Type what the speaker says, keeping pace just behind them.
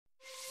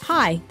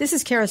Hi, this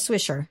is Kara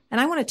Swisher,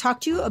 and I want to talk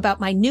to you about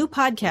my new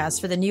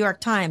podcast for the New York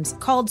Times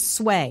called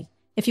Sway.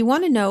 If you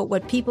want to know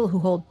what people who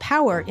hold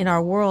power in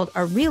our world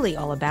are really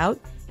all about,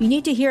 you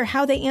need to hear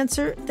how they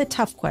answer the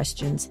tough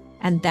questions.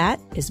 And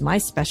that is my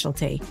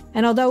specialty.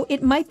 And although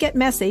it might get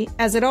messy,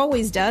 as it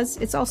always does,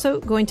 it's also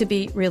going to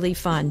be really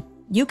fun.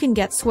 You can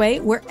get Sway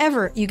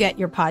wherever you get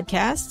your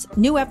podcasts.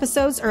 New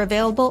episodes are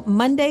available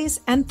Mondays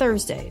and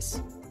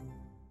Thursdays.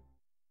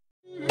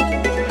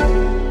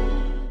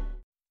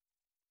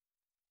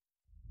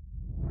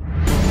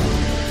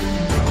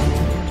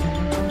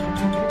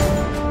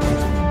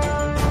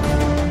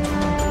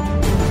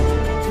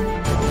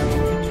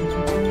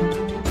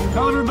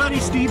 Hello, everybody.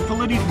 Steve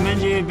Politi from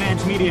NJ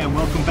Advanced Media, and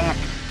welcome back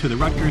to the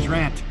Rutgers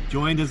Rant.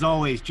 Joined, as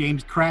always,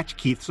 James Cratch,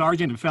 Keith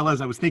Sargent, and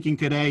fellas, I was thinking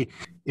today,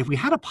 if we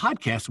had a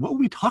podcast, what would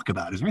we talk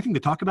about? Is there anything to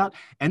talk about?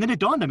 And then it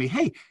dawned on me,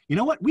 hey, you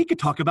know what? We could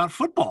talk about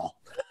football.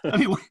 I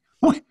mean,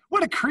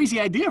 what a crazy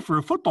idea for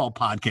a football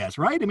podcast,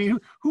 right? I mean,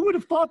 who would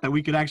have thought that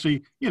we could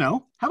actually,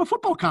 have a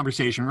football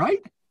conversation, right?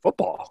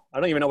 Football? I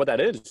don't even know what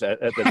that is at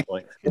this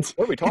point. What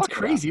are we talking It's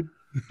crazy. about?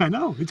 I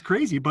know, it's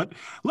crazy, but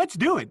let's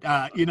do it.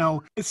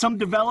 Some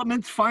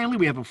developments. Finally,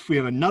 we have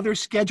another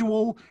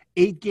schedule,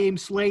 8-game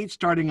slate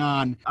starting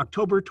on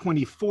October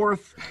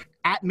 24th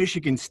at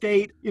Michigan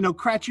State.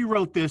 Cratch, you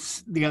wrote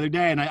this the other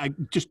day, and I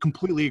just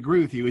completely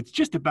agree with you. It's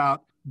just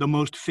about the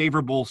most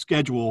favorable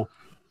schedule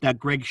that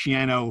Greg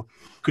Schiano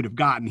could have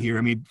gotten here.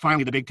 I mean,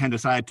 finally, the Big Ten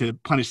decided to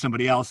punish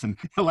somebody else, and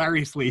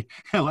hilariously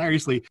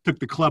took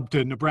the club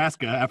to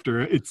Nebraska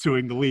after it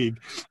suing the league.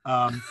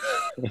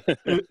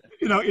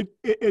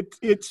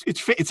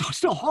 It's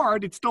still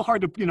hard. It's still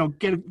hard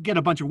to get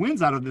a bunch of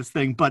wins out of this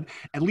thing, but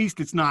at least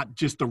it's not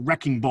just the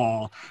wrecking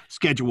ball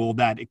schedule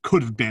that it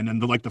could have been.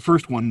 And the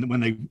first one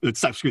when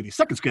the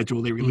second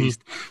schedule they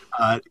released.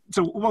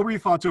 So, what were your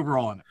thoughts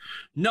overall on it?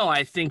 No,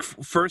 I think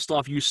first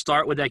off, you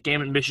start with that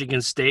game at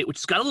Michigan State, which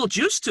has got a little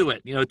juice to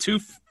it.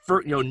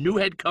 New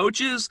head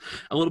coaches,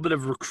 a little bit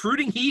of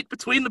recruiting heat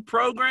between the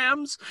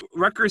programs.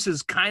 Rutgers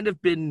has kind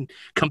of been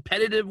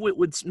competitive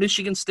with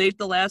Michigan State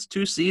the last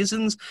 2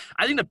 seasons.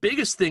 I think the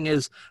biggest thing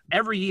is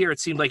every year it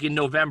seemed like in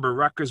November,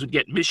 Rutgers would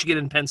get Michigan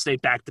and Penn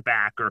State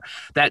back-to-back, or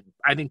that,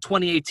 I think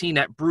 2018,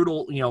 that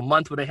brutal,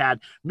 month where they had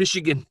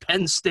Michigan,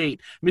 Penn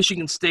State,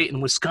 Michigan State,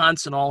 and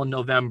Wisconsin all in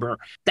November.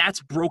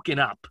 That's broken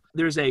up.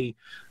 There's a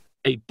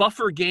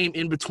buffer game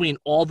in between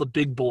all the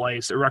big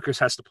boys that Rutgers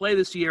has to play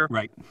this year.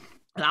 Right.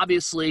 And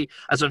obviously,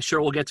 as I'm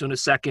sure we'll get to in a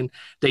second,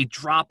 they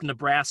dropped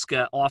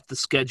Nebraska off the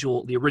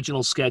schedule, the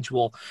original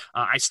schedule.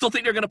 I still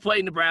think they're going to play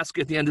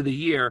Nebraska at the end of the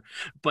year,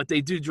 but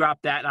they do drop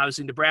that. And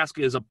obviously,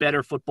 Nebraska is a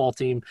better football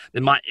team,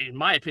 in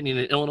my opinion,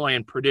 than Illinois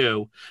and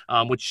Purdue,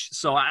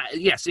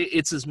 yes,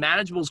 it's as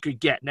manageable as could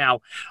get.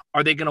 Now,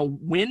 are they going to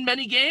win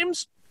many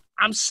games?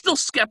 I'm still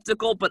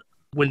skeptical, but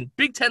when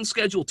Big Ten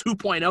Schedule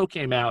 2.0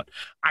 came out,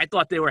 I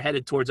thought they were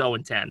headed towards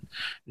 0-10.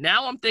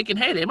 Now I'm thinking,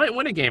 hey, they might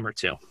win a game or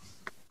two.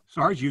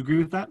 Sarge, you agree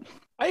with that?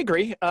 I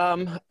agree.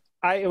 I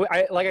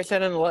like I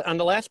said on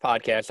the last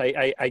podcast,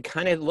 I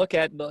kind of look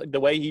at the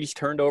way he's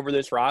turned over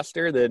this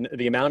roster,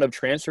 the amount of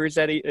transfers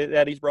that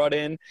he's brought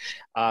in,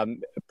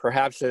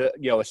 perhaps a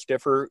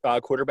stiffer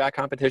quarterback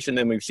competition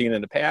than we've seen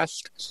in the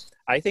past.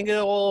 I think it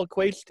all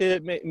equates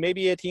to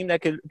maybe a team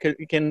that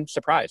can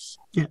surprise.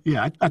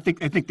 Yeah. I think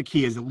the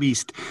key is at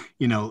least,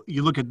 you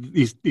look at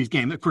these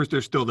games. Of course,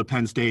 there's still the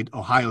Penn State,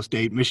 Ohio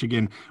State,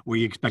 Michigan, where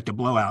you expect a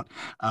blowout.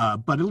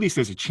 But at least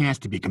there's a chance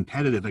to be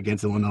competitive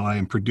against Illinois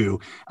and Purdue.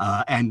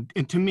 And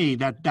to me,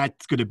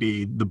 that's going to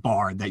be the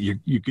bar that you're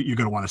going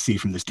to want to see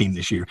from this team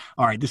this year.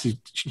 All right, this is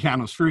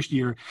Schiano's first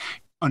year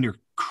under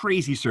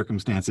crazy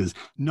circumstances.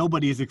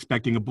 Nobody is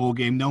expecting a bowl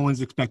game. No one's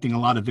expecting a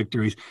lot of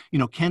victories.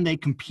 Can they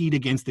compete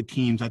against the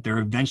teams that they're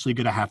eventually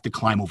going to have to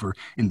climb over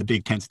in the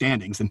Big Ten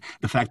standings? And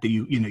the fact that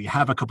you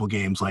have a couple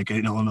games like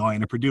an Illinois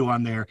and a Purdue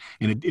on there,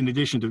 in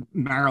addition to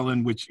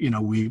Maryland, which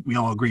we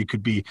all agree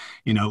could be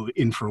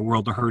in for a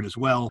world of hurt as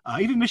well.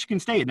 Even Michigan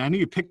State, and I know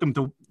you picked them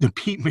to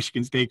beat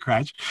Michigan State,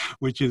 Cratch,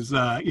 which is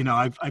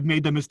I've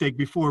made that mistake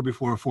before a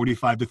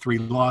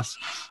 45-3 loss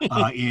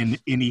in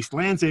East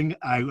Lansing.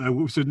 I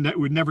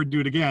would never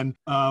do it again.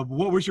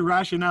 What was your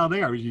rationale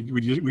there? Were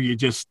you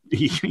just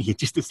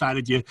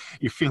decided you're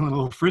feeling a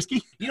little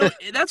frisky?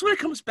 That's what it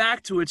comes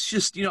back to. It's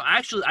just,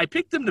 actually I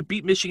picked them to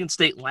beat Michigan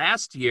State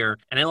last year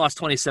and they lost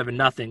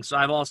 27-0. So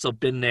I've also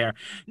been there.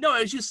 No,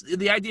 it's just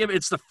the idea of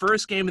it's the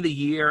first game of the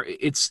year.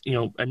 It's,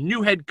 a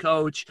new head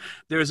coach.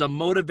 There's a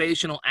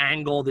motivational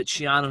angle that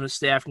Schiano and his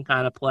staff can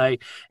kind of play.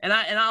 And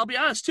I'll be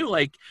honest too,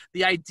 like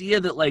the idea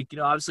that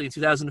obviously in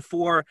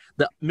 2004,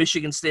 the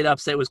Michigan State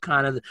upset was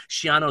kind of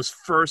Schiano's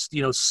first,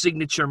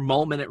 signature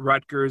moment at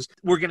Rutgers.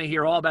 We're going to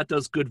hear all about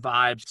those good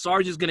vibes.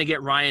 Sarge is going to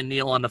get Ryan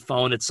Neal on the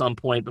phone at some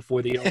point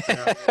before the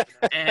opener.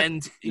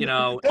 And,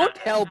 Don't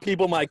tell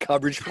people my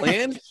coverage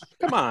plan.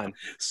 Come on.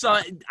 So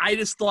I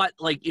just thought,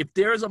 if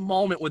there's a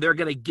moment where they're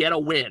going to get a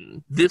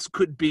win, this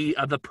could be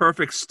the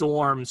perfect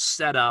storm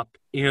setup.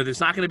 There's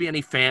not going to be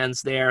any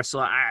fans there. So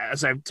I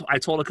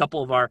told a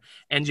couple of our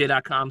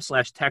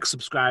NJ.com/tech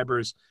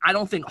subscribers, I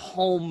don't think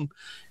home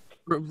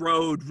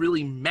road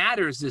really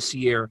matters this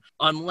year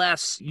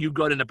unless you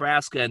go to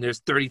Nebraska and there's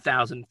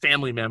 30,000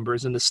 family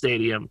members in the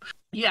stadium.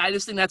 Yeah, I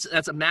just think that's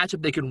a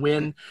matchup they can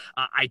win.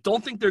 I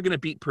don't think they're going to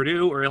beat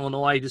Purdue or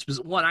Illinois. Just because,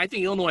 one, I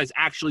think Illinois is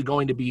actually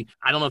going to be,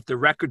 I don't know if the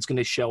record's going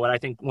to show it. I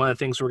think one of the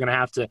things we're going to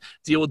have to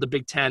deal with the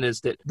Big Ten is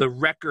that the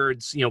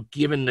records,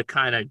 given the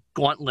kind of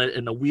gauntlet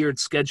and the weird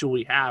schedule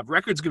we have,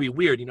 records going to be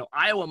weird.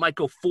 Iowa might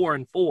go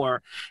 4-4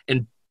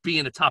 and be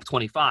in the top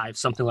 25,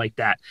 something like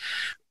that.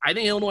 I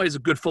think Illinois is a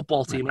good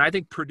football team, and I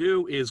think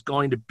Purdue is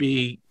going to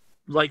be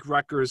like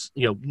Rutgers,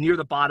 near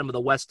the bottom of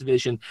the West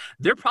Division.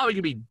 They're probably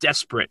going to be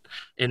desperate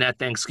in that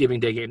Thanksgiving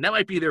Day game. That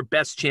might be their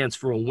best chance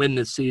for a win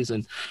this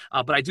season.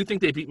 But I do think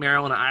they beat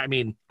Maryland. I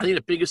think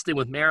the biggest thing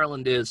with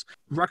Maryland is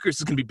Rutgers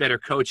is going to be better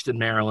coached than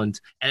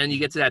Maryland. And then you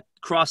get to that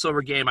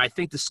crossover game. I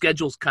think the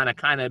schedule's kind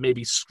of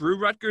maybe screw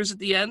Rutgers at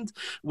the end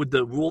with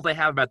the rule they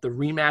have about the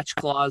rematch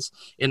clause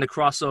in the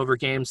crossover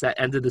games that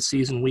ended the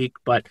season week.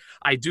 But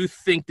I do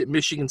think that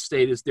Michigan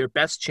State is their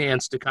best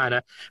chance to kind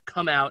of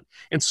come out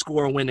and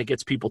score a win that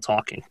gets people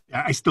talking.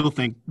 I still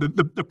think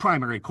the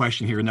primary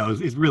question here,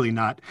 is really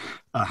not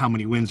how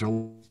many wins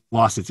or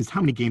losses. It's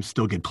how many games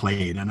still get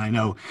played. And I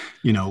know,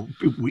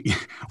 we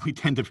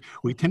tend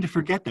to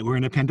forget that we're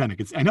in a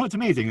pandemic. I know it's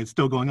amazing. It's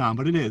still going on,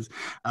 but it is.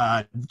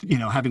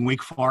 Having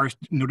Wake Forest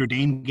Notre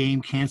Dame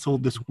game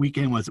canceled this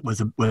weekend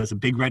was a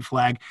big red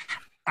flag.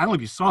 I don't know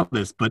if you saw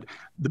this, but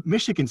the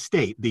Michigan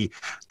State, the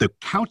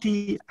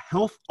county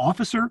health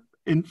officer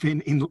in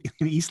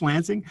East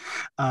Lansing,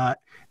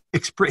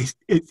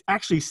 it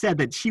actually said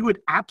that she would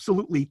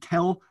absolutely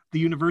tell the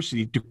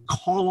university to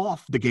call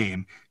off the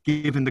game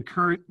given the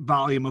current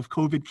volume of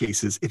COVID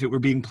cases if it were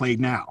being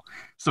played now.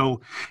 So,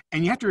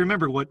 and you have to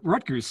remember what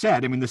Rutgers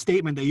said. The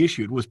statement they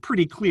issued was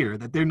pretty clear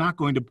that they're not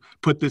going to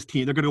put this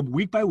team, they're going to go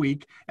week by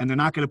week, and they're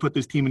not going to put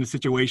this team in a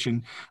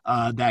situation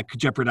that could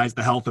jeopardize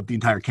the health of the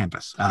entire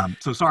campus.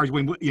 So, Sarge,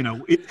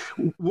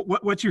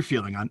 what's your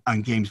feeling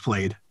on games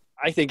played?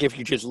 I think if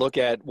you just look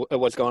at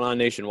what's going on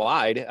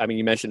nationwide,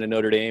 you mentioned the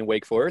Notre Dame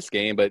Wake Forest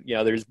game, but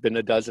there's been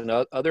a dozen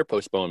other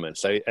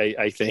postponements.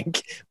 I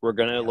think we're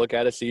going to look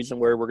at a season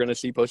where we're going to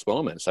see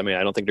postponements. I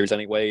don't think there's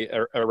any way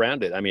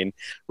around it.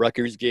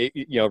 Rutgers gave,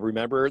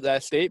 remember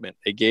that statement.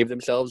 They gave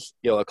themselves,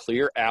 a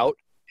clear out,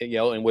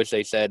 in which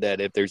they said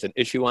that if there's an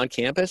issue on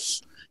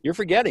campus, you're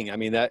forgetting.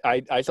 That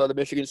I saw the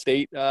Michigan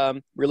State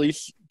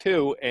release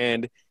too,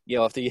 and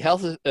if the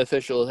health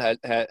official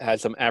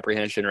has some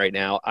apprehension right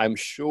now, I'm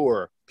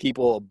sure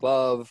people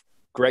above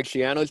Greg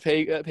Schiano's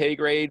pay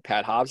grade,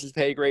 Pat Hobbs's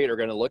pay grade, are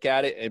going to look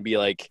at it and be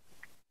like,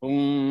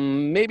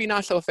 maybe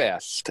not so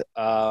fast.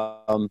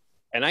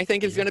 And I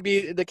think it's going to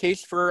be the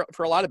case for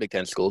a lot of Big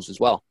Ten schools as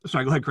well.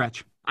 Sorry, go ahead,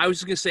 Gretch. I was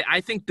just going to say,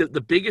 I think that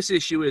the biggest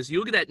issue is you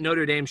look at that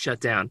Notre Dame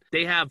shutdown.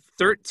 They have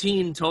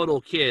 13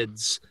 total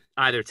kids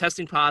either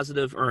testing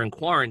positive or in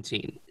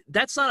quarantine.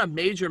 That's not a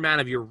major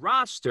amount of your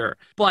roster,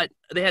 but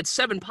they had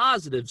 7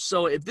 positives.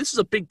 So if this is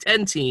a Big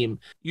Ten team,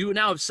 you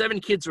now have 7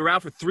 kids who are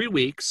out for 3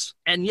 weeks.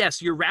 And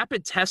yes, your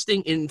rapid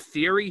testing in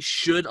theory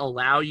should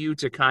allow you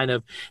to kind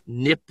of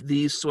nip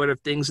these sort of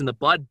things in the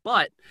bud.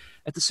 But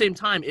at the same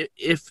time,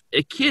 if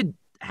a kid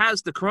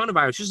has the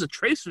coronavirus, just a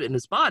trace of it in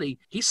his body,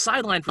 he's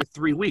sidelined for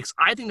 3 weeks.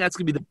 I think that's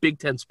going to be the Big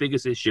Ten's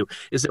biggest issue,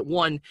 is that,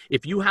 one,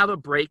 if you have a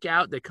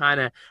breakout that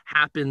kind of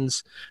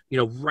happens,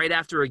 right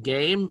after a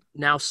game,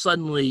 now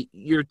suddenly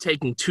you're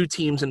taking 2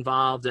 teams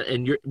involved,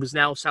 and it was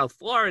now South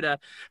Florida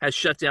has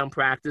shut down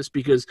practice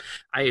because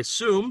I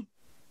assume,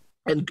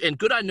 and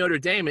good on Notre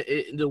Dame,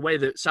 the way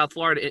that South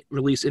Florida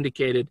release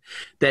indicated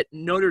that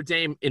Notre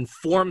Dame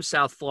informed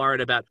South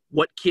Florida about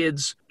what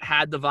kids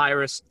had the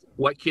virus,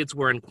 what kids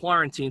were in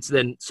quarantine, so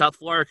then South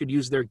Florida could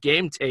use their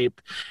game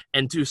tape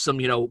and do some,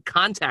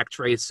 contact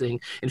tracing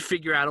and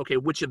figure out, okay,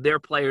 which of their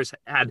players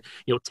had,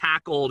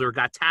 tackled or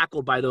got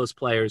tackled by those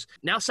players.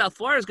 Now South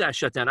Florida's got to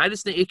shut down. I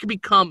just think it could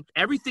become,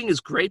 everything is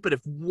great, but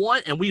if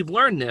one, and we've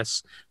learned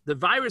this, the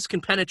virus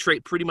can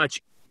penetrate pretty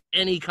much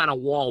any kind of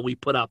wall we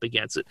put up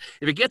against it.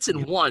 If it gets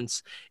in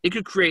once, it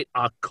could create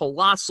a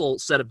colossal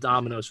set of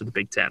dominoes for the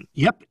Big Ten.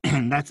 Yep,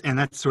 and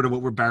that's sort of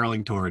what we're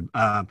barreling toward.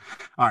 All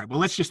right, well,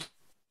 let's just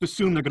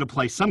assume they're going to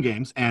play some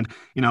games, and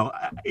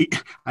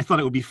I thought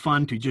it would be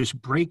fun to just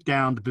break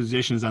down the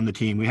positions on the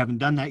team. We haven't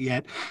done that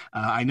yet.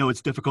 I know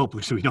it's difficult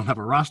because we don't have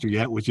a roster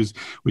yet, which is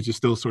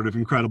still sort of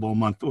incredible, a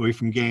month away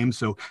from games.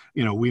 So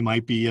we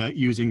might be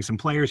using some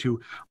players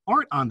who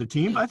aren't on the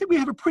team, but I think we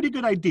have a pretty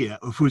good idea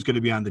of who's going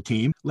to be on the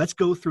team. Let's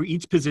go through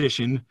each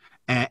position,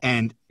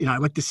 and I'd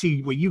like to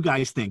see what you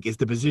guys think. Is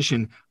the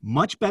position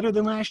much better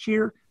than last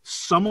year,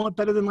 somewhat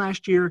better than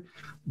last year,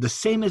 the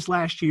same as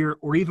last year,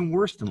 or even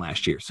worse than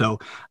last year? So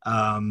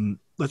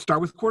let's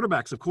start with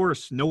quarterbacks. Of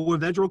course, Noah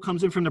Vedral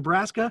comes in from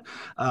Nebraska,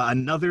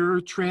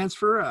 another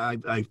transfer.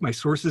 My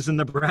sources in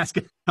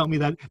Nebraska tell me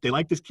that they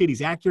like this kid.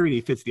 He's accurate.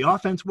 He fits the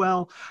offense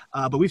well.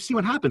 But we've seen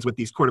what happens with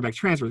these quarterback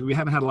transfers. We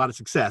haven't had a lot of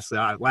success.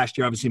 Last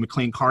year, obviously,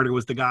 McLean Carter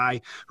was the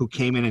guy who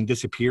came in and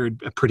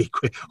disappeared pretty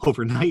quick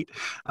overnight.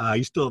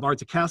 You still have Art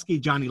Zakowski,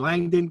 Johnny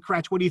Langdon.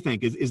 Cratch, what do you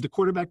think? Is the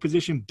quarterback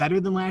position better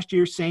than last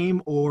year,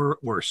 same, or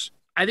worse?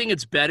 I think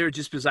it's better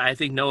just because I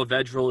think Noah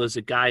Vedral is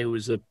a guy who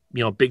is a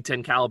Big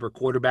Ten caliber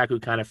quarterback who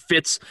kind of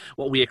fits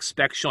what we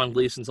expect Sean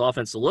Gleason's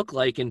offense to look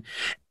like. And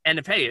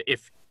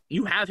if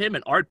you have him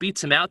and Art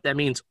beats him out, that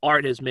means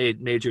Art has made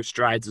major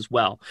strides as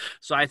well.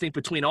 So I think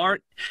between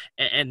Art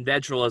and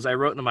Vedral, as I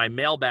wrote in my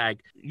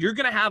mailbag, you're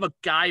going to have a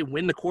guy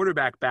win the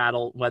quarterback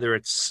battle, whether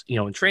it's,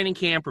 in training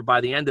camp or by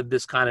the end of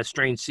this kind of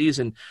strange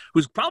season,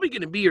 who's probably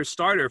going to be your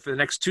starter for the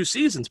next 2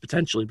 seasons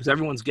potentially, because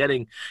everyone's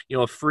getting,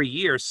 a free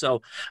year.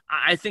 So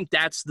I think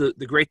that's the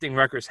great thing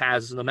Rutgers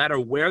has is no matter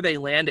where they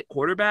land at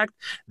quarterback,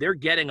 they're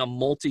getting a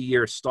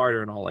multi-year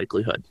starter in all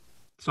likelihood.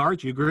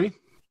 Sarge, you agree?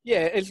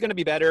 Yeah, it's going to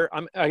be better.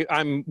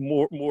 I'm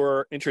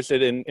more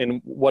interested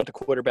in what the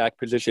quarterback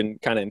position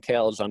kind of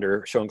entails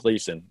under Sean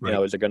Gleason.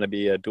 Right. Is it going to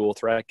be a dual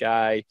threat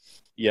guy?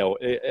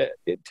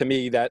 To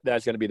me,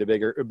 that's going to be the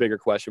bigger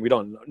question. We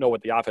don't know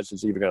what the offense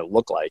is even going to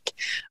look like.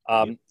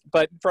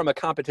 But from a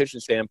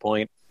competition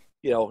standpoint,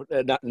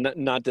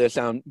 not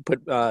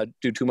to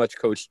do too much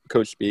coach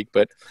speak,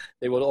 but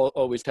they will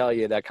always tell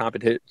you that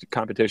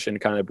competition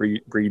kind of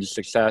breeds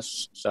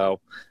success.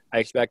 So I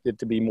expect it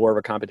to be more of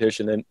a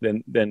competition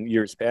than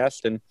years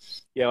past. And,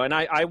 and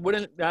I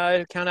wouldn't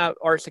count out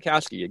Art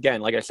Sikowski.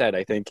 Again, like I said,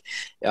 I think,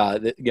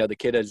 the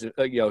kid has,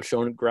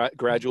 shown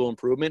gradual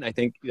improvement. I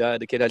think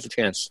the kid has a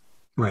chance.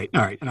 Right.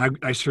 All right. And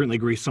I certainly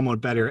agree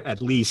somewhat better,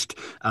 at least.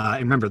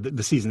 And remember,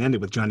 the season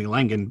ended with Johnny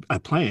Langan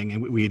playing,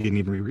 and we didn't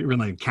even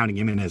really counting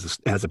him in as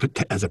a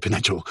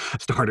potential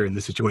starter in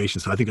this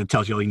situation. So I think that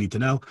tells you all you need to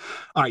know.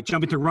 All right.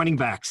 Jumping to running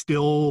back,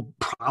 still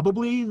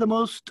probably the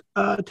most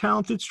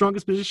talented,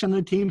 strongest position on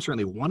the team,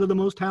 certainly one of the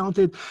most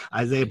talented.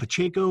 Isaiah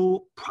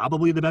Pacheco,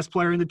 probably the best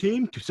player in the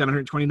team,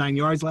 729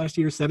 yards last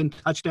year, 7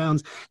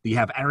 touchdowns. You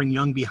have Aaron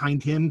Young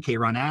behind him,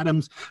 Kayron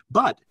Adams,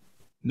 but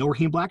no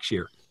Raheem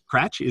Blackshear.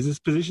 Cratch, is this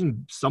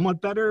position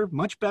somewhat better,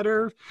 much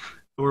better,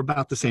 or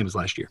about the same as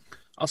last year?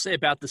 I'll say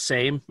about the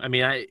same. I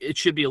mean, it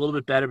should be a little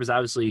bit better because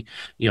obviously,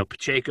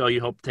 Pacheco,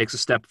 you hope takes a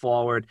step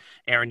forward.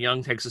 Aaron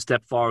Young takes a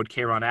step forward.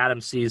 Kayron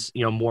Adams sees,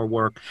 more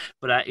work.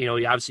 But,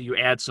 obviously you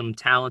add some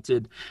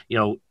talented,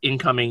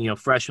 incoming,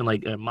 freshmen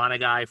like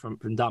Monagai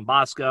from Don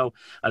Bosco,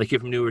 the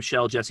kid from New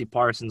Rochelle, Jesse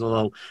Parsons,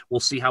 although we'll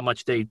see how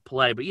much they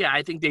play. But, yeah,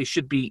 I think they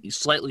should be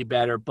slightly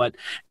better, but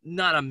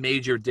not a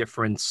major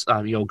difference,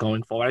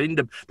 going forward. I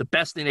think the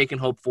best thing they can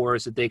hope for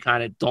is that they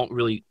kind of don't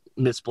really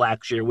miss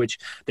Blackshear, which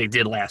they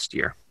did last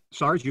year.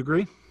 Sarge, you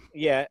agree?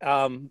 Yeah,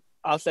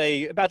 I'll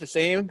say about the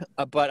same,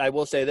 but I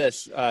will say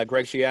this.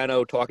 Greg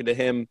Schiano, talking to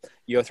him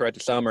throughout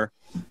the summer,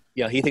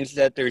 he thinks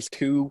that there's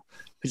 2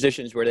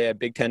 positions where they have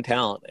Big Ten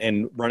talent,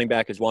 and running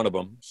back is one of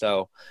them.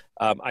 So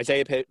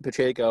Isaiah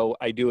Pacheco,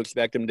 I do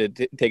expect him to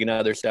take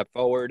another step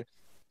forward.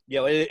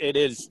 It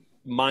is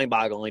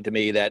mind-boggling to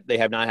me that they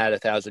have not had a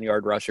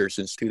 1,000-yard rusher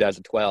since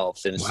 2012,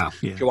 since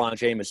Juwan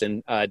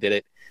Jamison did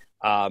it.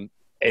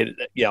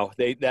 It'll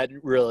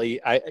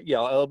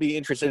be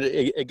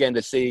interesting again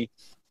to see,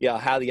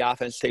 how the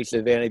offense takes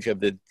advantage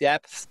of the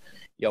depth,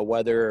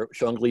 whether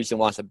Sean Gleason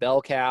wants a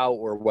bell cow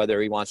or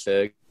whether he wants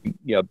to,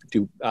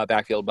 do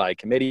backfield by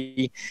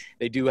committee.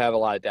 They do have a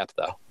lot of depth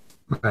though.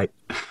 Right.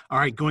 All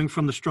right. Going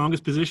from the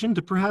strongest position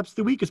to perhaps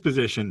the weakest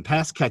position,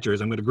 pass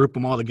catchers. I'm going to group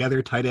them all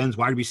together. Tight ends,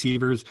 wide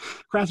receivers.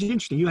 Crash, it's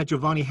interesting. You had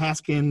Giovanni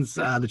Haskins,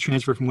 the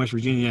transfer from West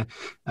Virginia,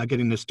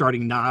 getting the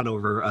starting nod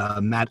over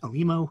Matt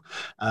Alimo.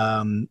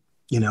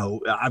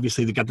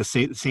 Obviously they got the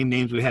same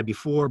names we had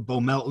before, Bo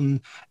Melton,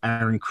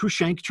 Aaron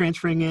Cruikshank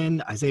transferring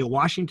in, Isaiah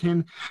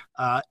Washington.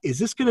 Is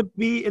this going to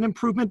be an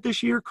improvement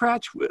this year,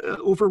 Cratch,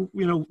 over,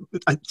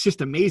 it's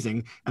just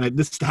amazing. And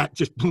this stat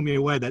just blew me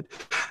away that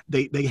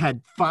they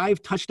had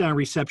 5 touchdown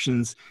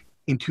receptions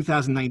in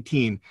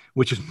 2019,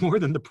 which is more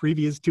than the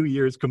previous 2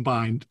 years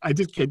combined.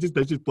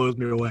 That just blows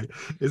me away.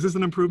 Is this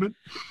an improvement?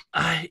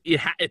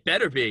 It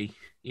better be.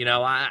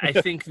 I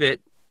think that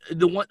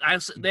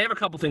they have a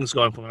couple things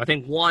going for them. I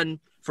think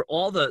one, for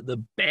all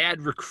the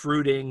bad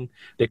recruiting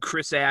that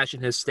Chris Ash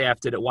and his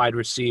staff did at wide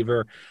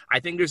receiver, I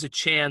think there's a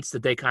chance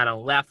that they kind of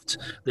left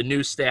the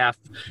new staff,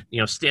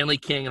 Stanley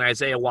King and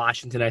Isaiah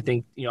Washington. I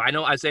think, I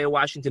know Isaiah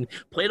Washington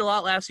played a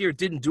lot last year,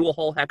 didn't do a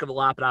whole heck of a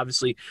lot, but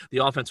obviously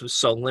the offense was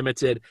so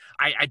limited.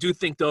 I do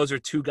think those are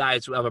 2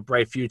 guys who have a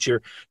bright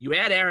future. You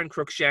add Aaron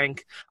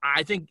Cruikshank,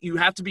 I think you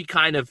have to be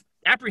kind of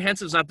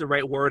apprehensive is not the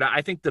right word.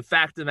 I think the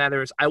fact of the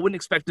matter is I wouldn't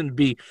expect him to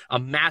be a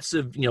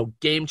massive,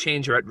 game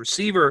changer at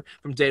receiver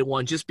from day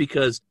one, just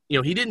because,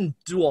 he didn't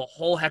do a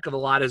whole heck of a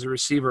lot as a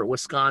receiver at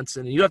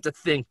Wisconsin. And you have to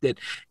think that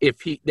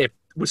if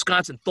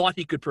Wisconsin thought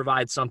he could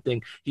provide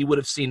something, he would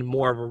have seen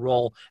more of a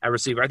role at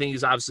receiver. I think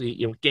he's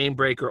obviously, game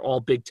breaker,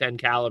 all Big Ten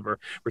caliber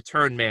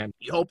return man.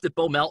 You hope that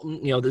Bo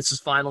Melton, this is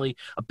finally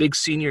a big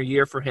senior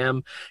year for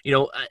him.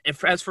 And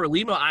as for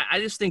Alimo, I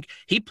just think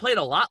he played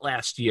a lot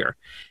last year.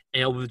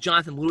 with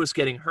Jonathan Lewis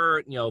getting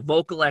hurt,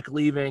 Vokalek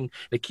leaving,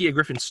 Nakia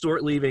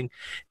Griffin-Stewart leaving,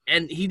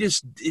 and it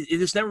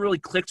just never really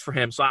clicked for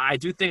him. So I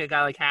do think a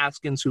guy like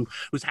Haskins,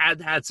 who's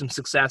had some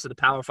success at the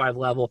Power 5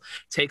 level,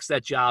 takes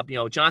that job.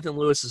 Jonathan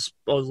Lewis is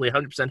supposedly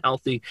 100%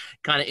 healthy.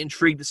 Kind of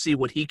intrigued to see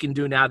what he can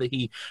do now that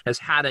he has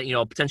had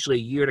potentially a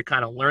year to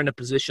kind of learn the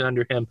position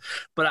under him.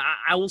 But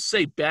I will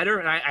say better,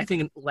 and I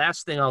think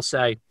last thing I'll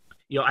say,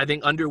 I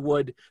think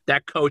Underwood,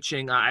 that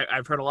coaching,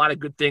 I've heard a lot of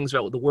good things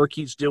about the work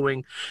he's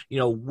doing,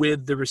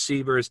 with the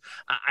receivers.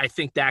 I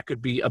think that could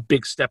be a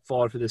big step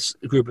forward for this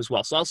group as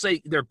well. So I'll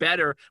say they're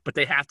better, but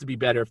they have to be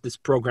better if this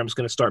program is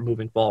going to start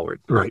moving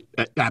forward. Right.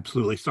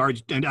 Absolutely.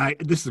 Sarge, and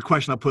this is a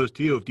question I'll pose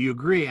to you. Do you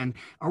agree? And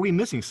are we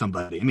missing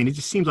somebody? I mean, it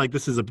just seems like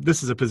this is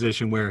a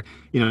position where,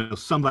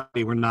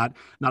 somebody we're not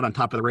on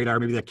top of the radar.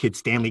 Maybe that kid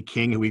Stanley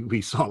King, who we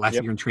saw last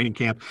year in training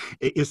camp.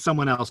 Is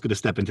someone else going to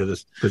step into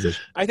this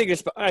position? I think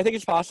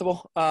it's possible.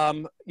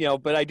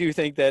 But I do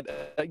think that,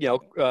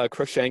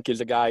 Krushenk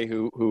is a guy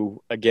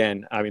who,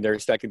 again, I mean, they're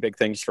expecting big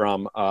things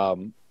from,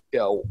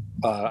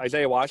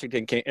 Isaiah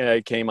Washington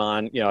came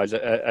on, as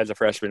a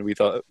freshman, we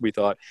thought,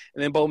 and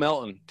then Bo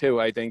Melton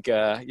too. I think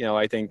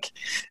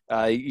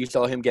you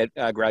saw him get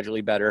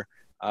gradually better.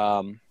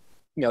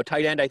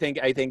 Tight end, I think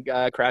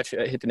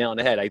Cratch hit the nail on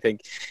the head. I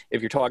think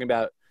if you're talking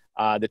about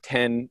the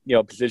 10,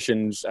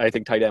 positions, I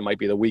think tight end might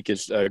be the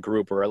weakest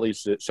group, or at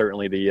least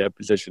certainly the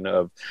position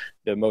of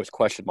the most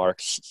question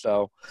marks.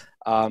 So,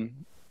 I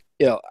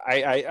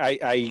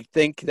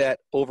think that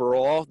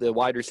overall the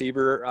wide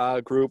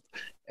receiver group,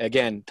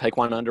 again,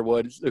 Taekwon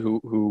Underwood,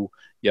 who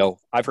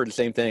I've heard the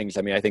same things.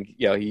 I mean, I think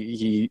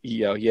he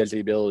has the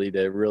ability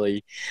to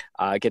really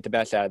get the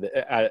best out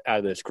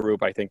of this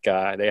group. I think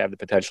they have the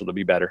potential to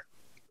be better.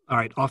 All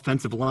right,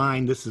 offensive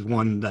line. This is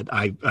one that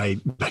I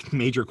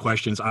major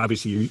questions.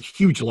 Obviously,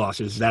 huge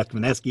losses. Zach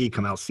Mineski,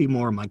 Kamal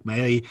Seymour, Mike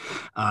Maye.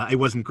 It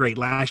wasn't great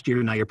last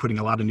year. Now you're putting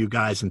a lot of new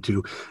guys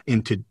into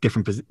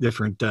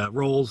different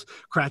roles.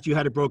 Kratz, you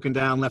had it broken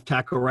down. Left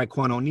tackle,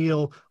 Raekwon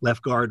O'Neal.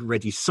 Left guard,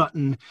 Reggie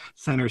Sutton.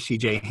 Center,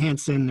 C.J.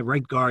 Hansen.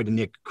 Right guard,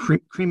 Nick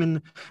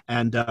Creeman.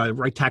 And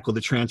right tackle, the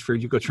transfer,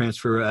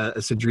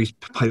 Cedric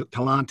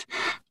Talent.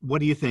 What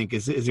do you think?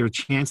 Is there a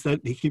chance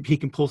that he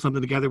can pull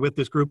something together with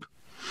this group?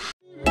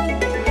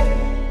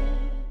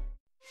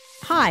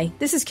 Hi,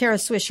 this is Kara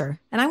Swisher,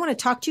 and I want to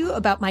talk to you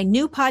about my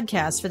new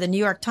podcast for the New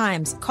York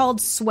Times called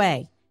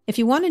Sway. If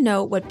you want to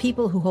know what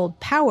people who hold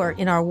power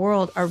in our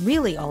world are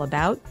really all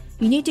about,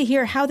 you need to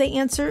hear how they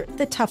answer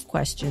the tough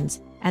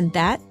questions. And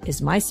that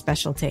is my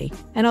specialty.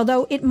 And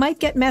although it might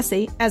get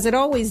messy, as it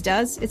always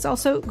does, it's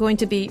also going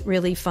to be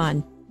really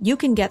fun. You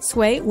can get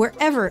Sway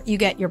wherever you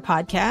get your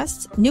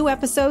podcasts. New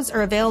episodes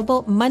are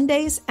available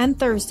Mondays and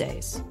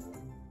Thursdays.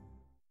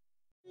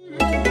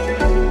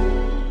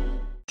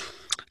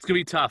 It's going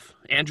to be tough.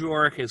 Andrew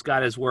Orrick has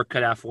got his work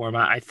cut out for him.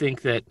 I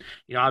think that,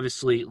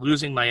 obviously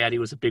losing Maietti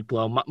was a big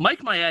blow.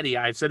 Mike Maietti,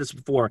 I've said this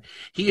before,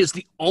 he is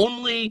the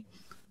only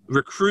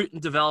recruit and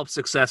develop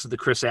success of the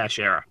Chris Ash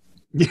era.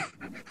 And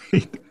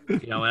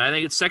I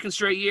think it's second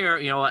straight year,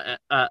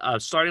 a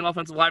starting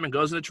offensive lineman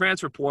goes in the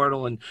transfer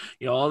portal and,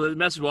 all the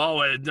message,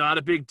 not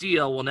a big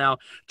deal. Well, now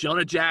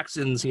Jonah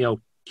Jackson's,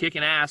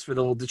 kicking ass for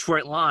the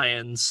Detroit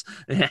Lions,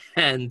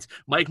 and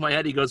Mike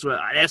Maietti goes to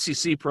an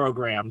SEC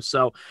program.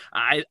 So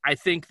I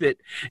think that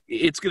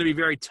it's going to be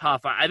very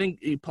tough. I think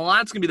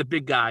Pallant's going to be the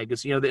big guy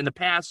because, in the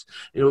past,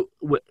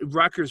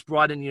 Rutgers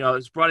brought in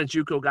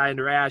JUCO guy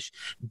under Ash,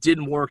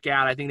 didn't work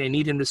out. I think they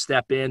need him to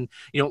step in.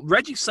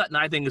 Reggie Sutton,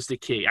 I think, is the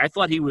key. I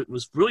thought he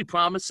was really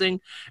promising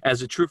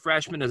as a true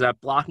freshman, as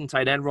that blocking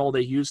tight end role.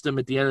 They used him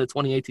at the end of the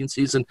 2018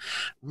 season,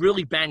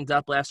 really banged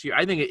up last year.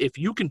 I think if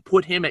you can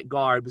put him at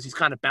guard, because he's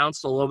kind of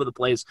bounced all over the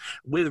place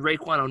with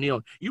Raekwon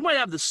O'Neal, you might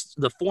have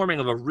the forming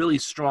of a really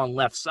strong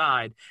left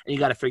side, and you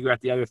got to figure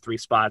out the other three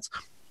spots.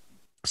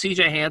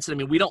 C.J. Hansen, I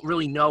mean, we don't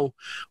really know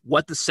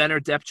what the center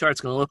depth chart is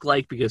going to look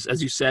like because,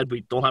 as you said,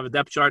 we don't have a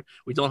depth chart.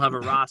 We don't have a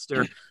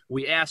roster.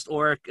 We asked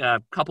Orrick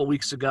a couple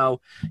weeks ago,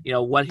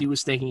 what he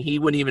was thinking. He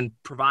wouldn't even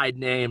provide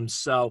names.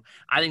 So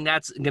I think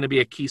that's going to be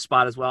a key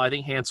spot as well. I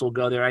think Hansen will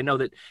go there. I know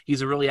that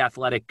he's a really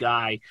athletic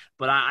guy,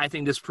 but I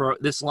think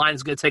this line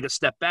is going to take a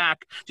step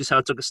back, just how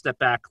it took a step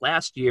back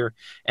last year.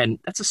 And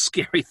that's a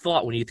scary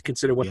thought when you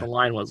consider what the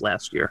line was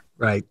last year.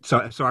 Right.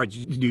 So, sorry,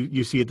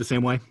 you see it the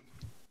same way?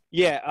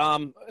 Yeah,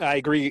 I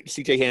agree.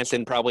 C.J.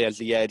 Hansen probably has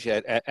the edge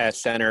at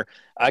center.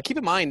 Keep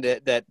in mind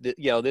that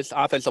this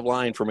offensive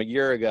line from a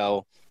year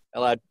ago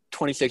allowed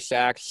 26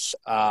 sacks,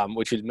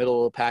 which is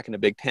middle of the pack in the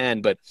Big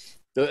Ten. But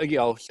the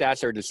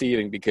stats are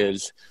deceiving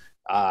because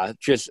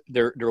just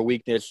their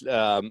weakness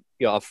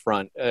up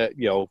front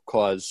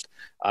caused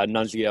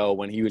Nunzio,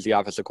 when he was the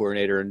offensive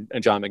coordinator,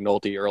 and John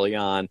McNulty early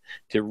on,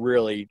 to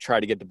really try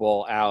to get the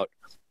ball out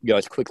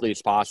as quickly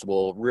as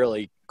possible.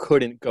 Really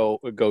couldn't go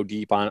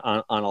deep on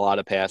a lot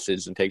of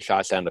passes and take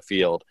shots down the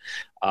field.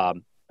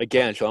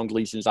 again, Sean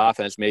Gleason's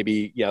offense,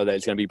 maybe, that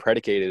it's going to be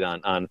predicated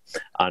on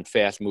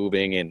fast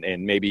moving,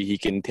 and maybe he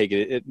can take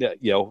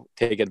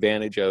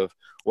advantage of,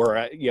 or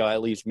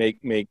at least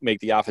make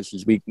the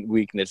offense's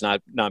weakness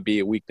not be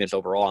a weakness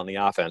overall on the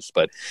offense.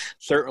 But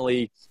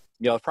certainly,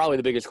 probably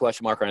the biggest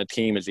question mark on a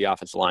team is the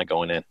offensive line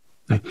going in.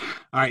 All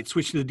right,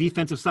 switch to the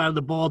defensive side of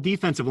the ball.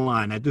 Defensive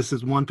line. This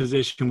is one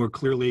position where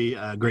clearly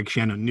Greg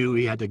Schiano knew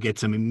he had to get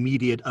some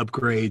immediate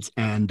upgrades,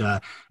 and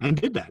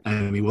did that.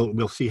 I mean,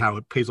 we'll see how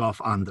it pays off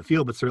on the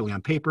field, but certainly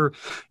on paper,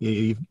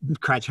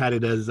 Kratch had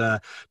it as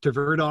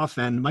Tverdov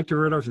and Mike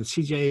Tverdov and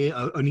CJ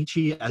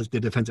Onichi as the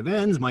defensive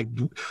ends, Mike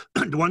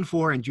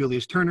Dwunfor and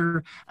Julius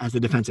Turner as the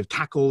defensive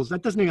tackles.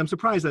 That doesn't mean I'm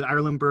surprised that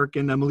Ireland Burke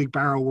and Malik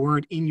Barrow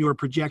weren't in your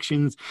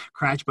projections,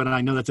 Kratch, but I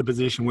know that's a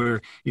position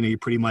where you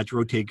pretty much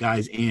rotate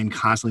guys in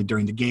constantly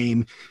during the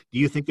game. Do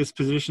you think this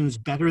position is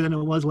better than it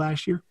was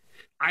last year?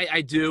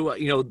 I do.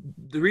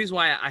 The reason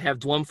why I have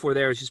Dwunfor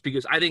there is just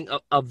because I think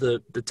of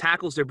the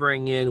tackles they're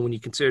bringing in, when you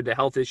consider the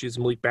health issues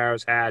Malik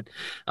Barrow's had,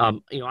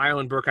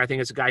 Ireland Burke, I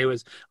think, is a guy who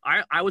has,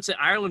 I would say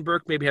Ireland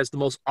Burke maybe has the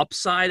most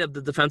upside of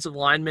the defensive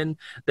linemen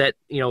that,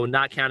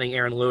 not counting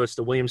Aaron Lewis,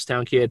 the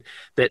Williamstown kid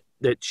that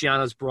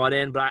Schiano's brought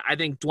in. But I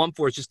think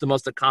Dwunfor is just the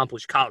most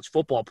accomplished college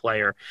football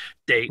player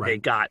they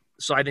got.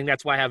 So I think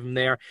that's why I have him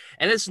there.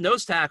 And this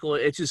nose tackle,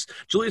 it's just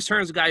Julius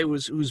Turner's a guy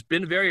who's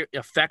been very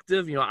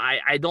effective.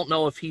 I don't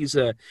know if he's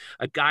a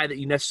guy that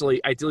you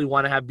necessarily ideally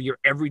want to have be your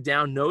every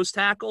down nose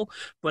tackle,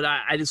 but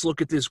I just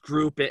look at this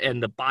group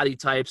and the body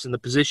types and the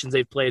positions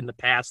they've played in the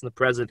past and the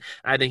present.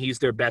 I think he's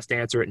their best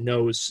answer at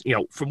nose,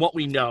 from what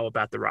we know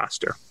about the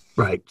roster.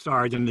 Right.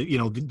 Sarge, and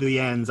the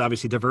ends,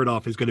 obviously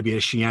Tverdov is going to be a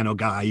Schiano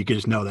guy. You can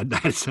just know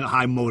that's a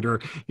high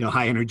motor,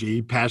 high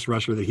energy pass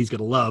rusher that he's going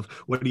to love.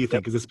 What do you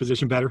think? Is this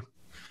position better?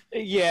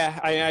 Yeah,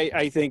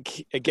 I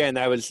think, again,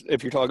 that was,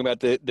 if you're talking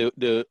about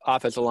the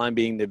offensive line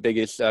being the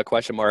biggest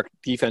question mark,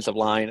 defensive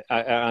line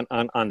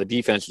on the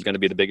defense is going to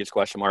be the biggest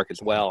question mark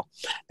as well.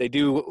 They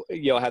do,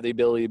 have the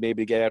ability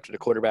maybe to get after the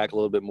quarterback a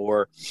little bit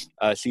more.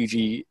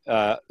 CJ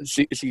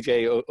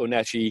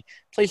Oneshi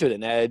plays with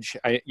an edge.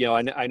 I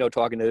know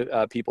talking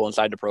to people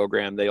inside the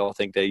program, they all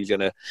think that he's going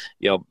to,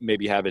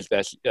 maybe have his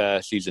best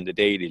season to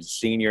date. He's a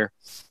senior.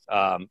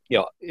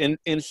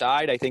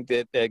 Inside, I think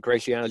that Greg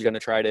Schiano is going to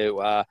try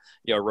to,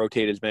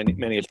 rotate as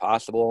many as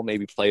possible,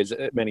 maybe play as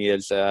many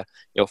as, 4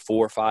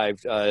 or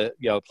 5,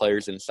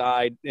 players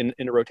inside in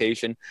the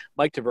rotation.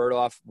 Mike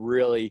Tverdov,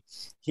 really,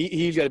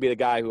 he's going to be the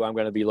guy who I'm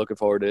going to be looking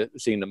forward to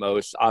seeing the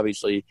most.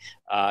 Obviously,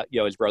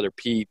 his brother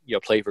Pete,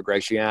 played for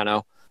Greg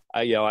Schiano.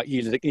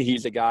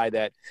 He's the guy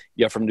that,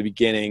 from the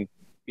beginning,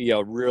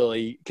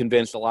 really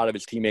convinced a lot of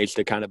his teammates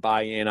to kind of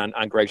buy in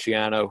on Greg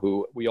Schiano,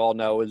 who we all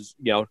know is,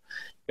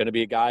 going to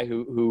be a guy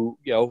who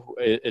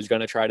is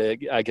going to try to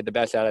get the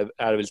best out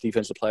of his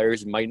defensive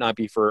players. It might not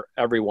be for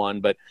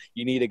everyone, but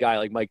you need a guy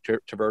like Mike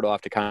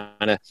Tverdov to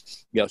kind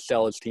of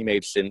sell his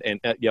teammates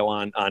and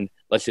on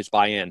let's just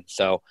buy in.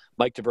 So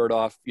Mike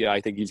Tverdov,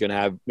 I think he's going to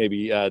have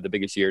maybe the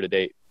biggest year to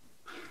date.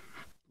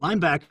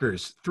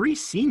 Linebackers, 3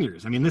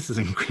 seniors. I mean, this is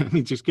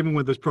just given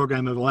what this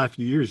program over the last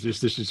few years,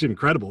 this is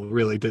incredible,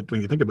 really,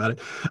 when you think about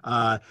it.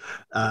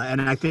 And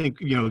I think,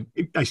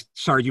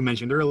 sorry, you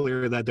mentioned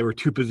earlier that there were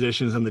 2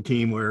 positions on the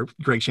team where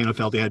Greg Schiano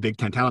felt he had Big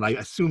Ten talent. I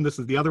assume this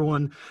is the other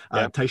one.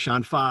 Yeah.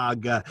 Tyshawn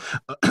Fogg,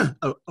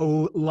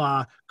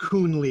 Ola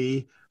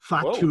Kunli,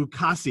 Fatu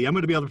Kasi. I'm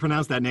going to be able to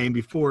pronounce that name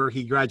before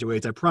he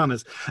graduates, I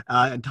promise.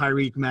 And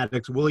Tyreek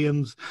Maddox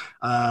Williams,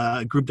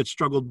 a group that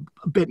struggled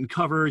a bit in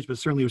coverage, but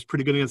certainly was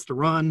pretty good against the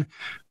run.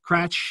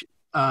 Kratch,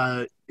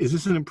 is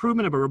this an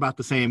improvement, or about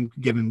the same,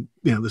 given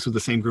this was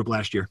the same group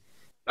last year?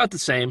 About the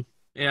same.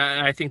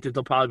 Yeah, I think that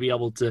they'll probably be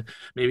able to,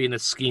 maybe in a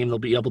scheme, they'll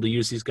be able to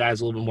use these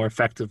guys a little bit more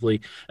effectively.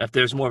 If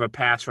there's more of a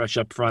pass rush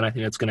up front, I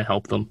think that's going to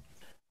help them.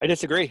 I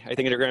disagree. I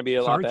think they're going to be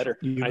a lot better.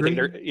 I think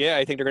they're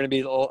going to be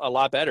a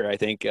lot better. I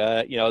think,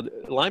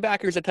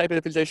 linebacker is a type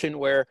of position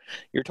where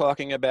you're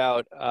talking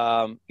about,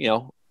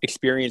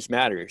 experience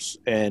matters.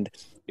 And,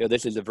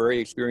 this is a very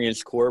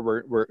experienced core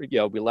where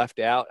we left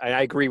out. And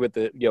I agree with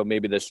the,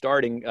 maybe the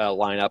starting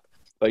lineup,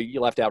 but you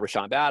left out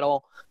Rashawn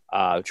Battle,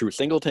 Drew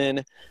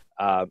Singleton,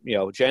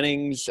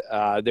 Jennings.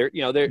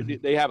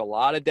 They have a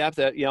lot of depth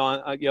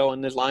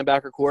in this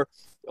linebacker core.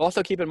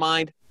 Also keep in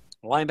mind,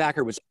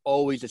 linebacker was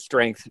always a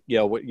strength,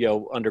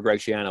 under Greg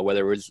Schiano,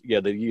 whether it was,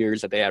 the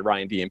years that they had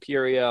Ryan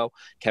D'Imperio,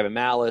 Kevin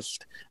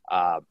Mallist,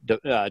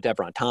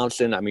 Devron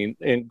Thompson. I mean,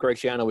 and Greg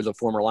Schiano was a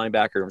former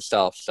linebacker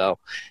himself, so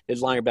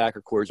his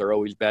linebacker cores are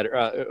always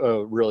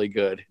better, really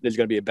good. There's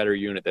going to be a better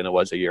unit than it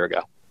was a year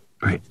ago.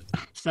 Right.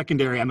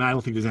 Secondary, I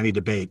don't think there's any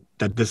debate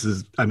that this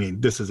is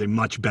a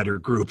much better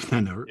group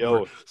than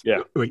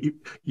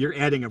you're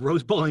adding a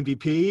Rose Bowl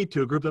MVP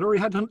to a group that already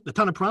had a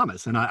ton of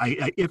promise. And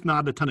I if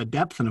not a ton of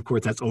depth, and of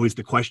course, that's always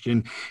the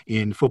question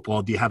in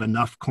football. Do you have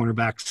enough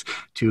cornerbacks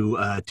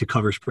to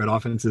cover spread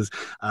offenses?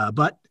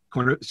 But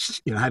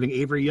having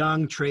Avery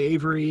Young, Trey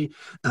Avery,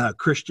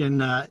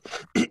 Christian,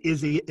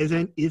 Izzy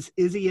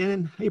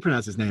in? How do you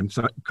pronounce his name?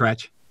 Sorry,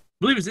 Kratch. I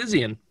believe it's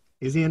Izzian.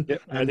 Izzian?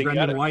 Yep, and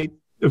Brendan White.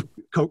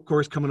 of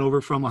course, coming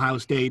over from Ohio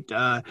State.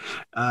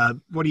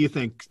 What do you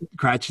think,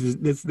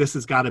 Cratch? This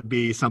has got to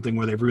be something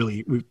where they've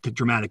really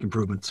dramatic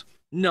improvements.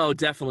 No,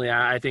 definitely.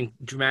 I think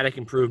dramatic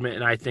improvement,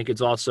 and I think it's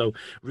also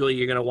really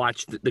you're going to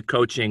watch the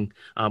coaching,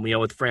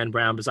 with Fran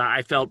Brown, because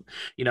I felt,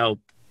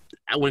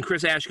 when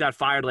Chris Ash got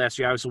fired last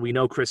year, obviously we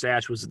know Chris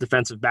Ash was the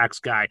defensive backs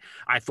guy.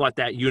 I thought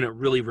that unit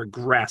really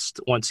regressed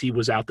once he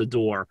was out the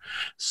door.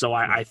 So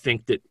I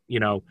think that,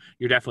 you're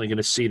definitely going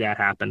to see that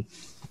happen.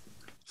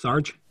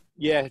 Sarge?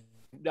 Yeah.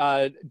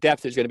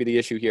 Depth is going to be the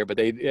issue here, but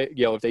they,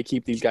 if they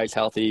keep these guys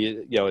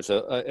healthy,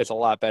 it's a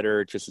lot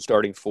better. Just a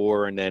starting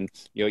four, and then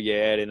you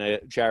add in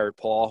a Jared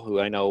Paul, who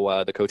I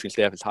know the coaching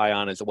staff is high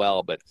on as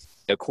well. But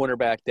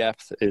cornerback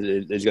depth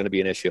is going to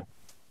be an issue.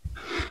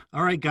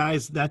 All right,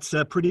 guys, that's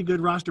a pretty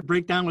good roster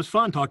breakdown. It was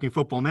fun talking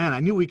football, man. I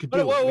knew we could do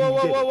it.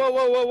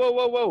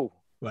 Whoa.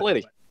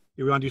 Plitty.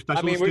 You want to do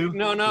specialists too?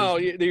 No,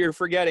 you're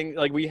forgetting.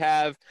 Like, we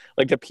have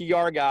the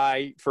PR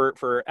guy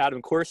for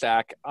Adam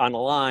Korsak on the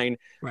line.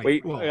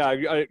 Right.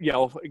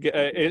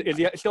 Is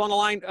he still on the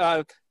line?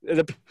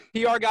 The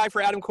PR guy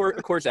for Adam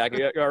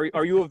Korsak.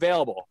 Are you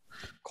available?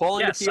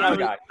 Calling the PR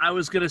guy. I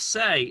was going to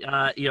say,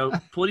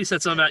 Politi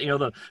said something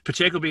about, the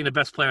Pacheco being the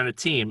best player on the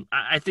team.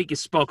 I think you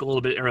spoke a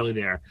little bit early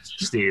there,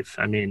 Steve.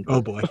 I mean.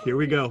 Oh, boy. Here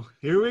we go.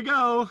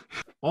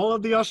 All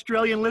of the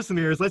Australian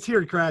listeners, let's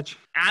hear it, Cratch.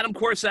 Adam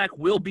Korsak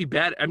will be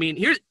better. I mean,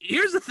 here's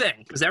the thing,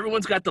 because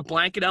everyone's got the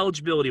blanket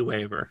eligibility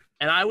waiver.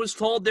 And I was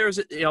told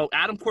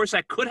Adam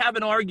Korsak could have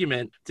an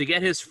argument to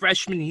get his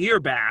freshman year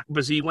back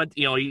because he went,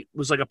 he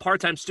was like a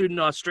part-time student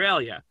in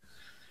Australia.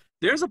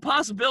 There's a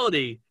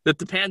possibility that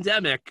the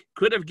pandemic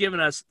could have given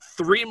us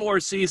 3 more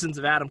seasons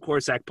of Adam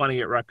Korsak punting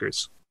at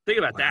Rutgers. Think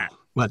about that.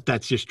 Well,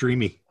 that's just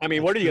dreamy. I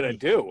mean, what are you going to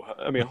do?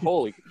 I mean,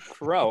 holy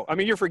crow. I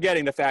mean, you're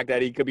forgetting the fact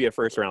that he could be a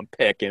first-round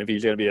pick, and if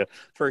he's going to be a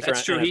first-round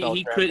That's true.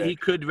 NFL He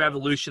could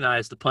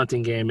revolutionize the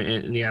punting game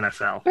in the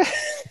NFL.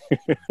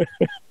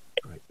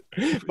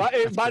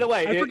 By the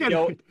way,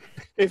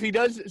 if he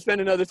does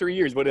spend another 3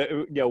 years,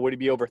 would he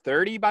be over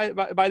 30 by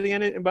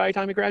the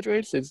time he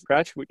graduates?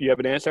 Cratch, you have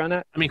an answer on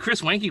that? I mean,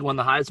 Chris Wenke won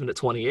the Heisman at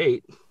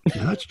 28.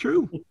 Yeah, that's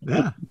true.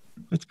 Yeah.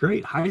 That's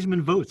great. Heisman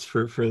votes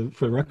for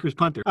Rutgers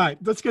punter. All right,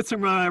 let's get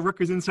some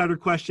Rutgers insider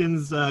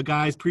questions,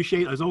 guys.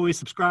 Appreciate, as always,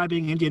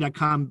 subscribing.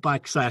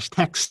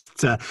 NJ.com/text.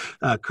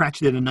 Cratch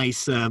did a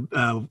nice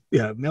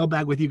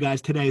mailbag with you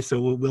guys today, so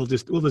we'll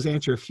just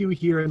answer a few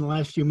here in the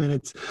last few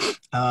minutes.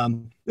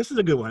 This is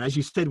a good one. As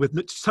you said,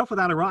 it's tough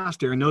without a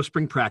roster and no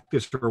spring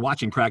practice or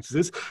watching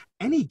practices.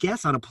 Any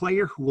guess on a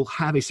player who will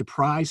have a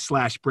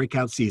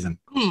surprise/breakout season?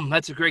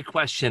 That's a great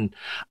question.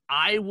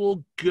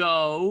 I'm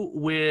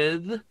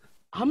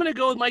going to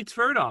go with Mike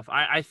Tverdoff.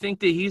 I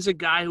think that he's a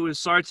guy who, as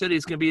Sarge said,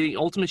 he's going to be the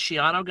ultimate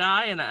Schiano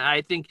guy, and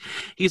I think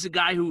he's a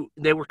guy who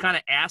they were kind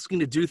of asking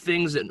to do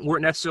things that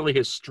weren't necessarily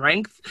his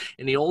strength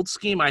in the old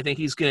scheme. I think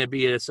he's going to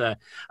be a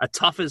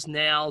tough as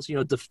nails,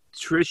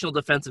 traditional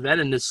defensive end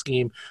in this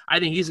scheme. I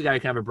think he's a guy who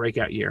can have a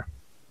breakout year.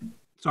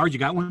 Sarge, you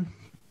got one?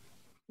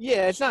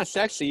 Yeah, it's not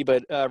sexy,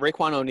 but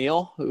Raekwon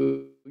O'Neal,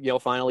 who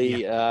finally,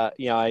 he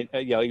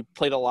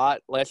played a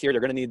lot last year.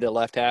 They're going to need the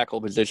left tackle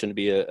position to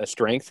be a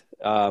strength,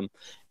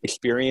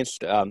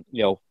 experienced. I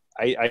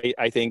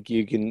think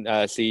you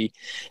can see,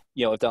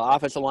 if the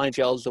offensive line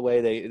gels the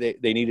way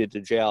they needed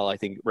to gel, I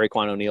think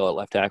Raekwon O'Neal at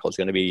left tackle is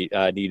going to be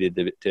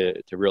needed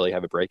to really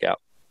have a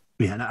breakout.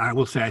 Yeah, and I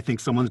will say I think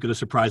someone's going to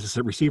surprise us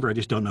at receiver. I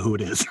just don't know who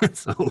it is.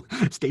 So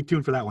stay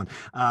tuned for that one.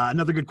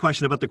 Another good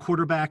question about the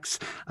quarterbacks.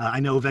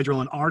 I know Vedral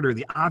and Art are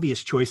the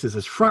obvious choices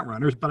as front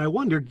runners, but I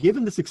wonder,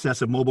 given the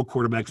success of mobile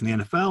quarterbacks in the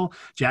NFL,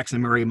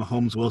 Jackson Murray,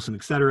 Mahomes, Wilson,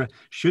 etc.,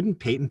 shouldn't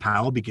Peyton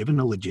Powell be given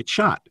a legit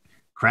shot?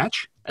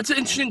 Cratch? That's an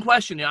interesting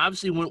question.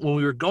 Obviously, when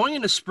we were going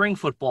into spring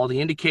football,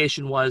 the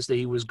indication was that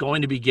he was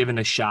going to be given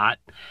a shot,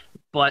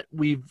 but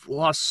we've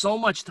lost so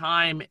much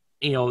time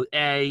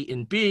A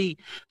and B.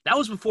 That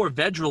was before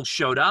Vedral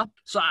showed up.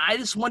 So I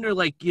just wonder,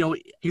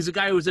 he's a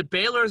guy who was at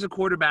Baylor as a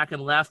quarterback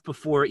and left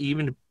before they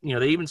even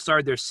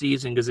started their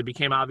season because it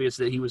became obvious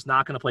that he was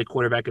not going to play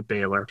quarterback at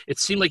Baylor. It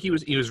seemed like he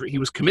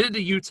was committed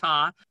to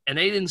Utah, and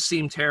they didn't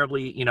seem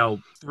terribly,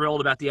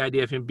 thrilled about the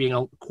idea of him being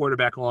a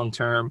quarterback long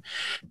term.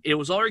 It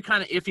was already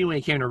kind of iffy when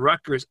he came to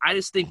Rutgers. I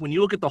just think when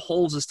you look at the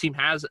holes this team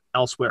has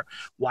elsewhere,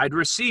 wide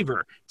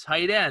receiver,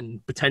 tight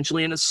end,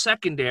 potentially in a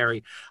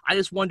secondary, I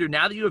just wonder,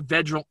 now that you have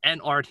Vedral and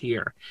Art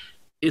here,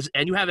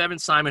 and you have Evan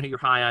Simon who you're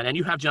high on, and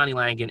you have Johnny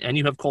Langan, and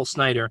you have Cole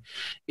Snyder,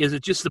 is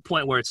it just the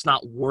point where it's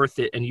not worth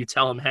it and you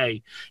tell him,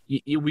 hey,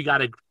 we got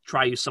to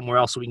try you somewhere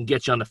else so we can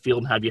get you on the field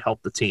and have you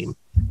help the team?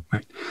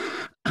 Right.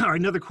 All right,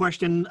 another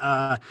question.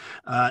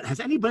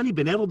 Has anybody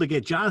been able to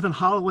get Jonathan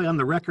Holloway on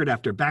the record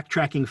after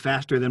backtracking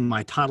faster than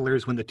my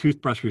toddlers when the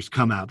toothbrushes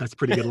come out? That's a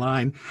pretty good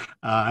line.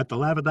 I have to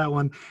laugh at that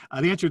one.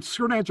 The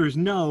short answer is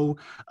no.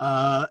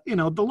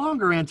 The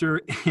longer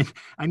answer,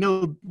 I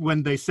know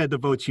when they said the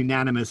vote's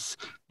unanimous,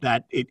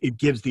 that it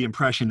gives the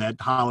impression that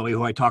Holloway,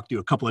 who I talked to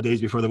a couple of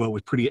days before the vote,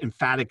 was pretty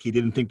emphatic. He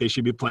didn't think they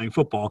should be playing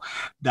football,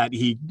 that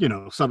he,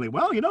 suddenly,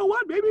 well, you know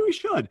what, maybe we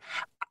should.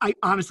 I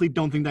honestly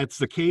don't think that's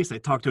the case. I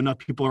talked to enough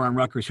people around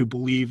Rutgers who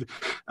believe,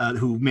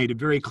 who made it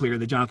very clear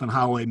that Jonathan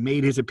Holloway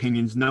made his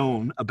opinions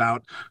known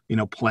about,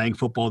 playing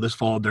football this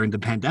fall during the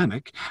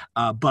pandemic.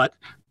 But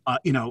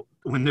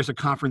when there's a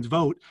conference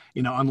vote,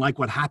 unlike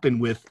what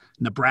happened with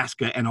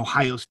Nebraska and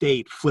Ohio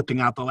State flipping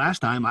out the last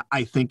time,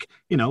 I think,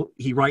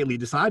 he rightly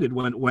decided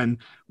when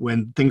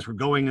things were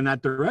going in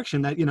that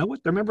direction that,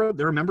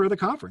 they're a member of the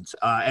conference.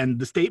 And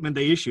the statement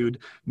they issued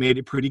made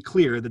it pretty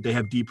clear that they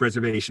have deep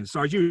reservations.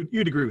 Sarge,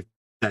 you'd agree with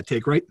that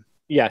take, right?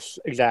 Yes,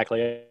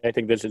 exactly. I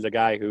think this is a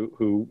guy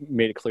who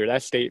made it clear.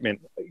 That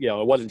statement,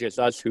 it wasn't just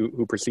us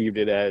who perceived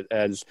it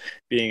as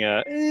being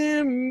a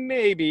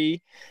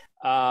maybe,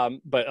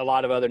 but a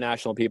lot of other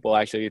national people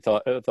actually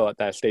thought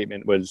that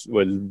statement was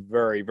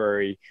very,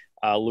 very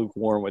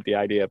lukewarm with the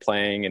idea of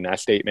playing. And that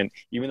statement,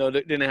 even though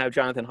it didn't have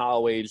Jonathan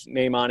Holloway's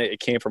name on it, it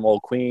came from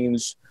Old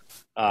Queens.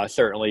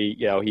 Certainly,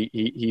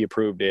 he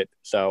approved it.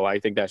 So I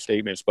think that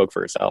statement spoke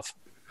for itself.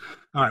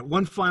 All right,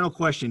 one final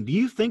question. Do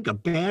you think a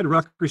bad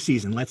Rutgers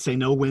season, let's say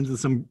no wins and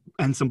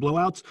some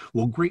blowouts,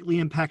 will greatly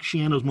impact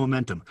Shiano's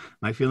momentum?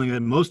 My feeling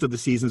that most of the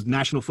season's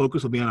national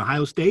focus will be on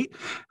Ohio State,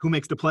 who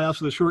makes the playoffs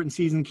for the shortened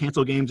season,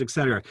 cancel games,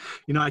 etc.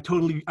 I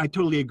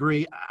totally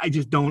agree. I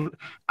just don't.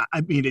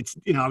 I mean, it's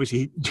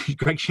obviously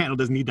Greg Schiano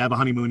doesn't need to have a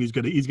honeymoon. He's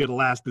gonna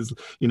last as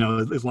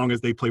long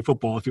as they play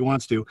football if he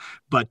wants to.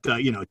 But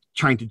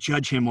trying to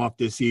judge him off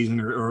this season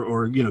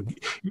or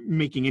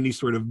making any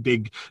sort of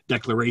big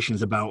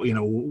declarations about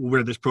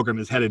where this program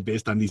is headed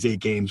based on these 8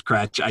 games,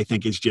 Cratch, I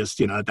think is just,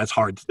 that's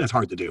hard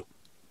to do.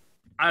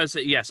 I would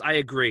say, yes, I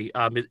agree.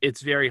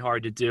 It's very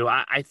hard to do.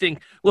 I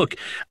think, look,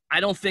 I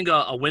don't think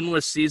a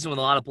winless season with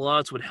a lot of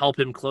blowouts would help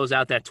him close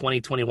out that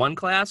 2021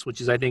 class,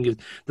 which is, I think, is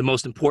the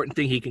most important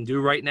thing he can do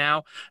right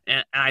now.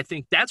 And I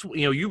think that's,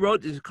 you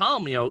wrote this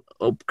column,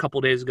 a couple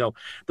of days ago.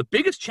 The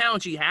biggest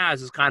challenge he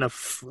has is kind of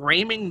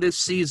framing this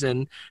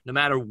season, no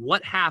matter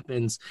what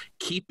happens,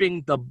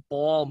 keeping the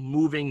ball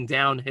moving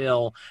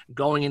downhill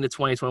going into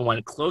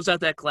 2021. Close out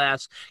that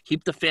class,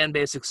 keep the fan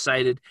base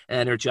excited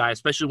and energized,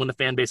 especially when the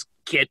fan base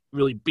can't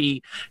really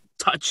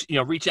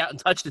reach out and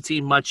touch the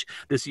team much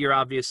this year,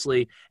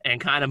 obviously,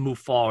 and kind of move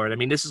forward. I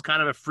mean, this is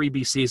kind of a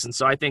freebie season.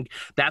 So I think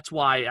that's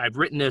why I've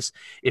written this.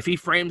 If he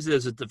frames it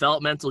as a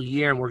developmental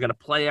year and we're going to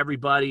play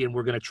everybody and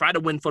we're going to try to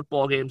win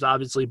football games,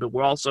 obviously, but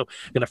we're also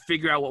going to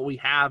figure out what we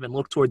have and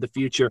look toward the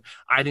future,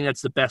 I think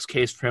that's the best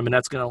case for him. And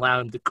that's going to allow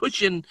him to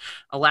cushion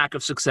a lack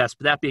of success.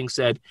 But that being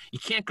said, you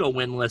can't go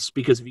winless,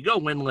 because if you go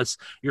winless,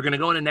 you're going to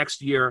go into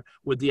next year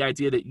with the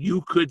idea that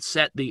you could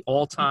set the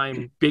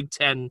all-time Big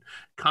Ten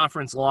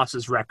conference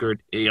losses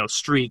record,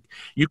 streak.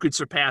 You could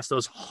surpass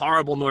those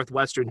horrible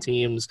Northwestern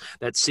teams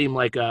that seem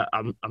like a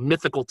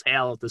mythical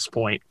tale at this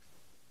point.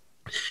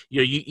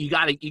 You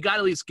got to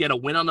at least get a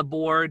win on the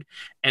board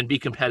and be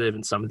competitive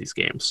in some of these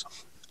games.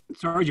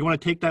 Sarge, you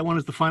want to take that one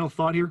as the final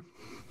thought here?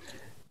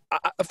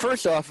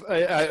 First off,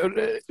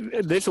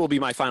 this will be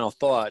my final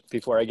thought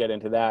before I get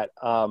into that.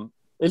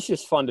 It's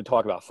just fun to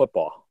talk about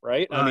football,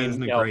 right?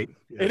 Isn't it great?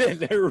 Yeah. It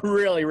is. It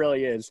really,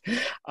 really is.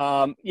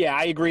 I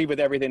agree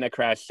with everything that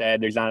Crash said.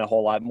 There's not a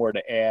whole lot more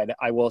to add.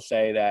 I will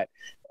say that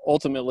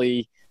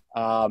ultimately,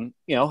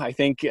 I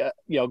think,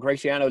 Greg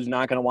Schiano is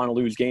not going to want to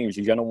lose games.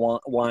 He's going to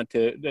want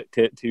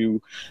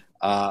to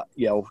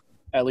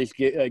at least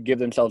give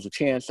themselves a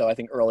chance. So I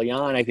think early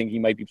on, I think he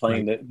might be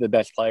playing the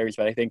best players.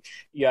 But I think,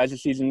 as the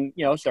season,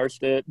 starts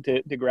to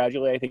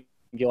gradually, I think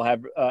you'll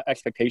have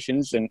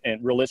expectations and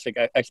realistic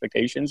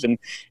expectations and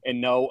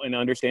know and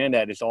understand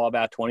that it's all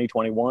about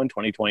 2021,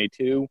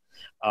 2022,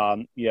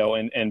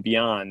 and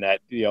beyond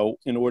that,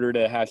 in order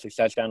to have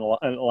success down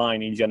the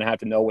line, he's going to have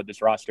to know what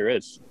this roster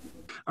is.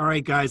 All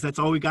right, guys, that's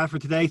all we got for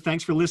today.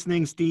 Thanks for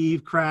listening.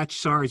 Steve, Cratch,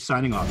 Sarge,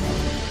 signing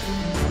off.